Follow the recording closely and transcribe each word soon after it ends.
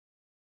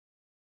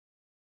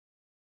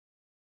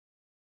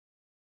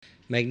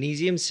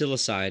Magnesium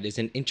silicide is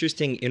an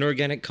interesting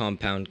inorganic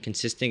compound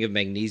consisting of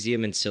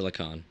magnesium and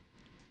silicon.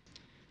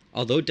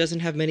 Although it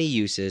doesn't have many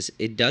uses,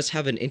 it does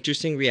have an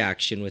interesting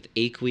reaction with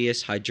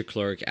aqueous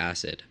hydrochloric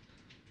acid.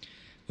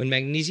 When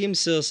magnesium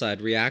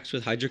silicide reacts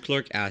with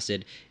hydrochloric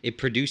acid, it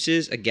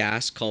produces a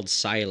gas called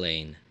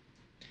silane.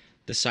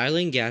 The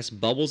silane gas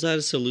bubbles out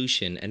of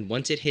solution, and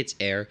once it hits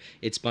air,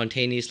 it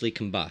spontaneously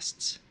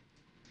combusts.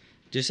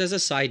 Just as a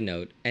side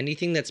note,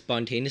 anything that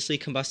spontaneously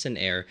combusts in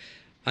air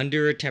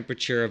under a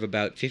temperature of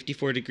about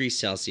 54 degrees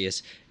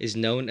Celsius is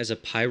known as a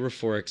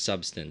pyrophoric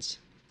substance.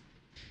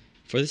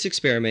 For this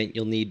experiment,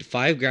 you'll need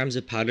 5 grams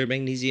of powdered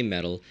magnesium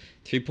metal,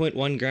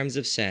 3.1 grams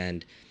of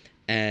sand,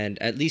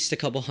 and at least a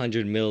couple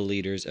hundred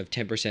milliliters of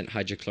 10%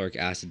 hydrochloric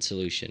acid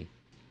solution.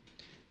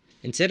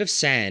 Instead of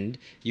sand,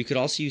 you could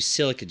also use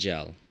silica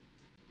gel.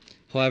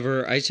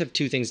 However, I just have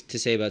two things to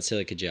say about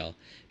silica gel.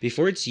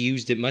 Before it's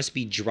used, it must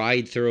be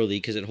dried thoroughly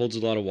because it holds a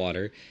lot of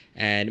water,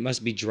 and it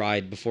must be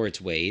dried before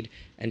it's weighed.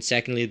 And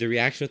secondly, the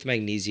reaction with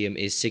magnesium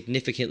is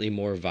significantly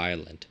more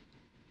violent.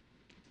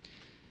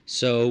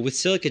 So with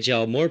silica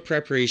gel, more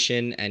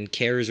preparation and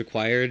care is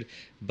required,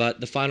 but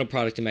the final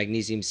product of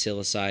magnesium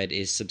silicide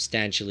is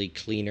substantially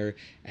cleaner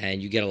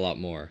and you get a lot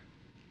more.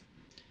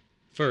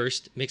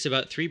 First, mix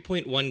about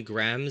 3.1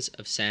 grams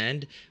of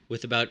sand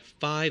with about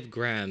 5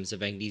 grams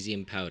of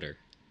magnesium powder.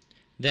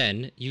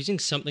 Then, using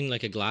something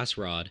like a glass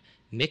rod,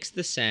 mix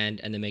the sand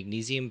and the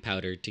magnesium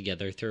powder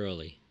together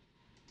thoroughly.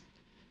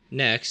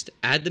 Next,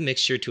 add the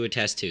mixture to a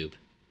test tube.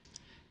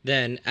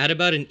 Then, add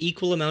about an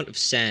equal amount of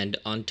sand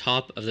on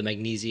top of the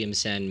magnesium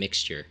sand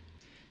mixture.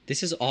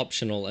 This is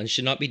optional and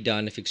should not be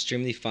done if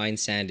extremely fine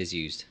sand is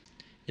used.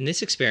 In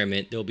this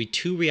experiment, there will be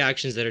two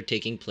reactions that are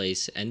taking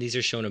place, and these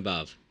are shown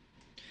above.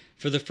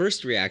 For the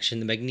first reaction,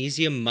 the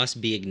magnesium must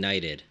be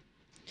ignited.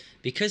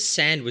 Because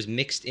sand was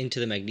mixed into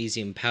the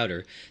magnesium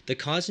powder, the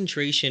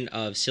concentration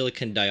of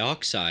silicon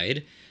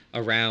dioxide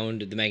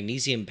around the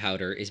magnesium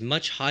powder is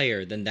much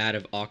higher than that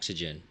of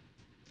oxygen.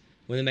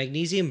 When the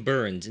magnesium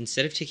burns,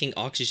 instead of taking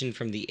oxygen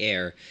from the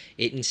air,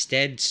 it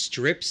instead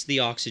strips the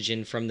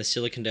oxygen from the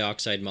silicon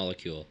dioxide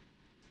molecule.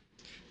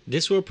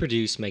 This will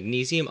produce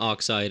magnesium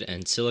oxide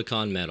and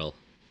silicon metal.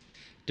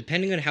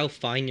 Depending on how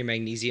fine your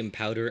magnesium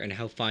powder and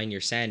how fine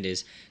your sand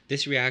is,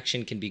 this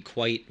reaction can be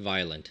quite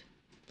violent.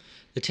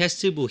 The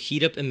test tube will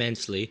heat up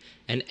immensely,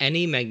 and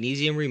any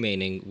magnesium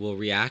remaining will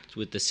react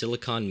with the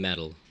silicon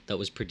metal that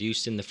was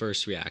produced in the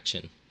first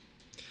reaction.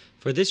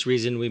 For this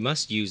reason, we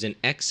must use an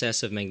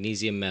excess of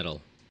magnesium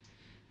metal.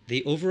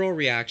 The overall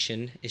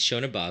reaction is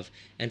shown above,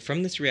 and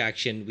from this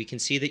reaction we can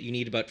see that you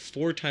need about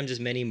 4 times as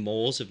many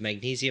moles of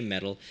magnesium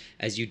metal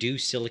as you do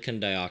silicon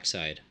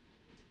dioxide.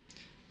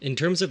 In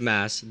terms of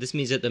mass, this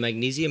means that the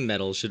magnesium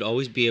metal should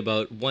always be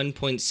about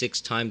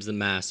 1.6 times the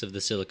mass of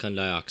the silicon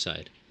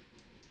dioxide.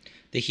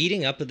 The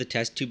heating up of the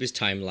test tube is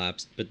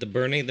time-lapsed, but the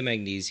burning of the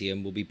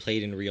magnesium will be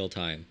played in real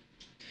time.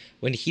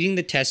 When heating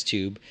the test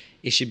tube,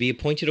 it should be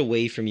pointed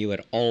away from you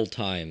at all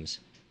times.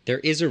 There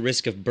is a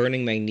risk of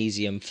burning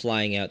magnesium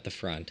flying out the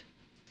front.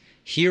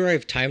 Here I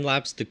have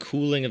time-lapsed the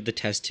cooling of the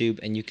test tube,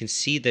 and you can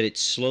see that it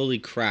slowly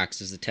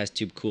cracks as the test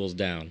tube cools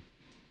down.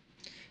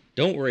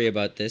 Don't worry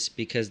about this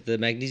because the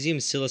magnesium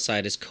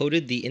silicide has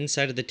coated the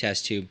inside of the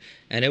test tube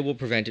and it will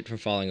prevent it from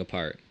falling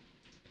apart.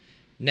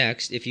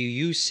 Next, if you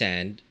use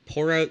sand,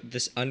 pour out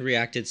this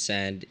unreacted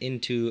sand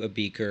into a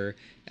beaker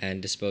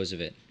and dispose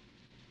of it.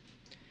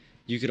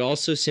 You could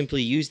also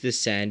simply use this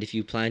sand if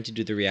you plan to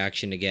do the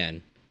reaction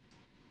again.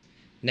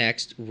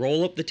 Next,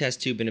 roll up the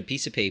test tube in a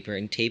piece of paper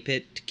and tape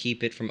it to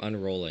keep it from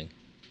unrolling.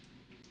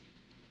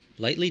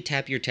 Lightly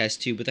tap your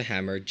test tube with a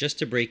hammer just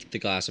to break the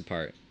glass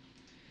apart.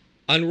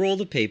 Unroll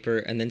the paper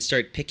and then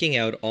start picking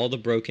out all the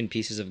broken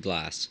pieces of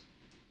glass.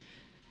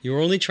 You're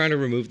only trying to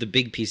remove the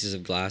big pieces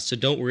of glass, so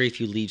don't worry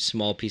if you leave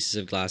small pieces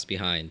of glass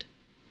behind.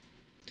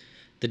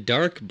 The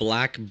dark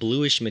black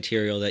bluish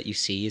material that you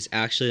see is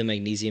actually the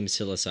magnesium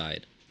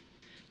silicide.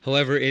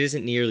 However, it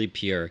isn't nearly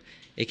pure.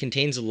 It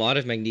contains a lot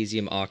of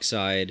magnesium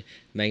oxide,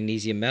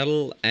 magnesium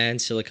metal,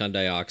 and silicon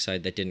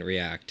dioxide that didn't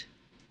react.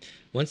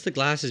 Once the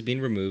glass has been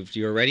removed,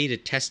 you are ready to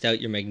test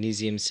out your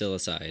magnesium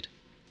silicide.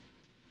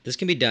 This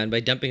can be done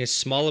by dumping a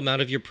small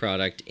amount of your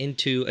product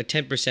into a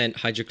 10%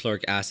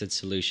 hydrochloric acid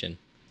solution.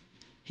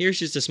 Here's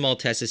just a small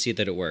test to see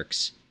that it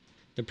works.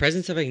 The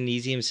presence of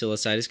magnesium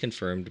silicide is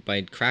confirmed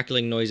by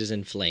crackling noises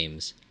and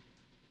flames.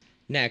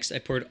 Next, I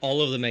poured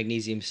all of the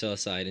magnesium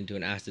silicide into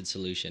an acid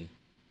solution.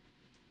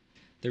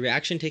 The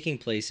reaction taking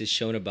place is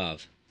shown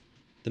above.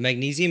 The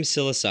magnesium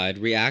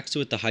silicide reacts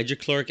with the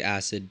hydrochloric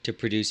acid to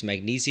produce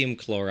magnesium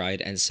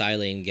chloride and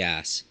silane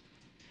gas.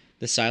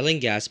 The silane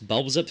gas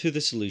bubbles up through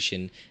the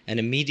solution and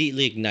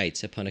immediately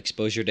ignites upon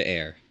exposure to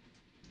air.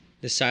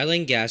 The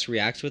silane gas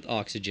reacts with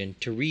oxygen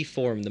to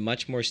reform the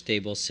much more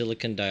stable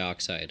silicon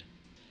dioxide.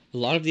 A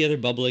lot of the other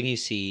bubbling you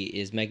see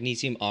is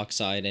magnesium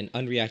oxide and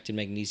unreacted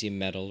magnesium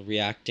metal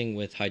reacting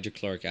with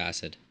hydrochloric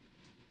acid.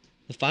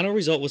 The final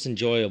result was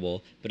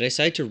enjoyable, but I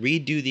decided to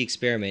redo the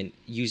experiment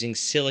using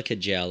silica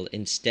gel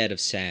instead of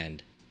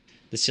sand.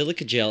 The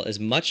silica gel is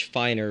much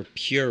finer,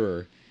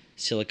 purer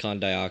silicon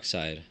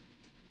dioxide.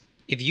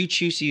 If you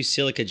choose to use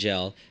silica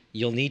gel,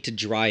 you'll need to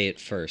dry it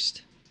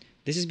first.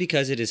 This is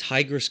because it is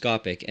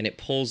hygroscopic and it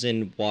pulls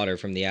in water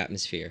from the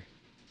atmosphere.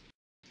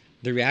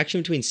 The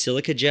reaction between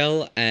silica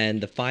gel and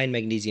the fine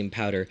magnesium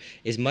powder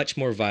is much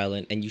more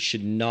violent, and you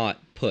should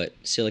not put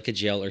silica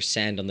gel or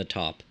sand on the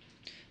top.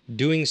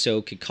 Doing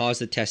so could cause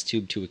the test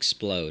tube to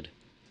explode.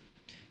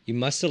 You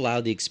must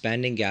allow the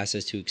expanding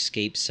gases to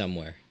escape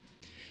somewhere.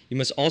 You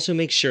must also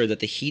make sure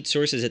that the heat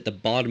source is at the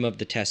bottom of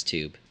the test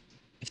tube.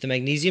 If the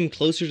magnesium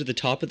closer to the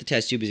top of the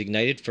test tube is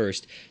ignited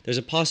first, there's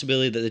a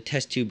possibility that the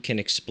test tube can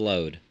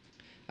explode.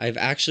 I have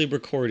actually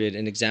recorded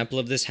an example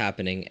of this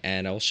happening,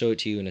 and I'll show it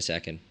to you in a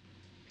second.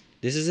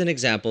 This is an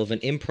example of an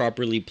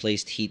improperly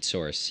placed heat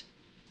source.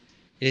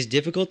 It is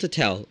difficult to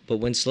tell, but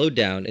when slowed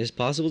down, it is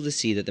possible to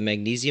see that the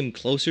magnesium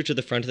closer to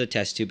the front of the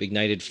test tube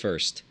ignited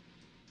first.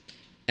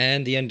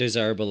 And the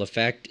undesirable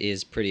effect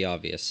is pretty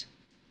obvious.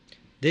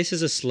 This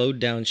is a slowed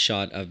down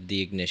shot of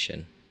the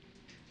ignition.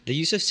 The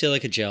use of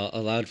silica gel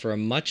allowed for a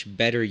much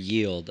better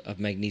yield of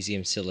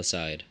magnesium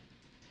silicide.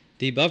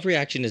 The above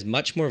reaction is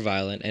much more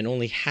violent, and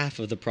only half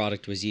of the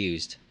product was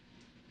used.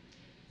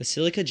 The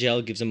silica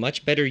gel gives a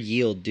much better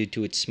yield due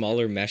to its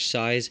smaller mesh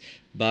size,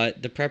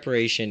 but the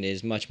preparation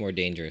is much more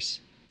dangerous.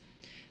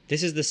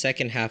 This is the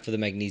second half of the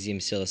magnesium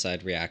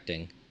silicide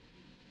reacting.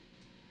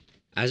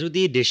 As with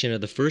the addition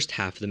of the first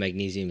half of the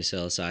magnesium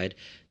silicide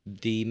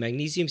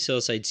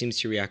seems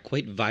to react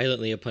quite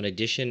violently upon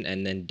addition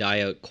and then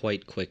die out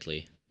quite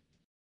quickly.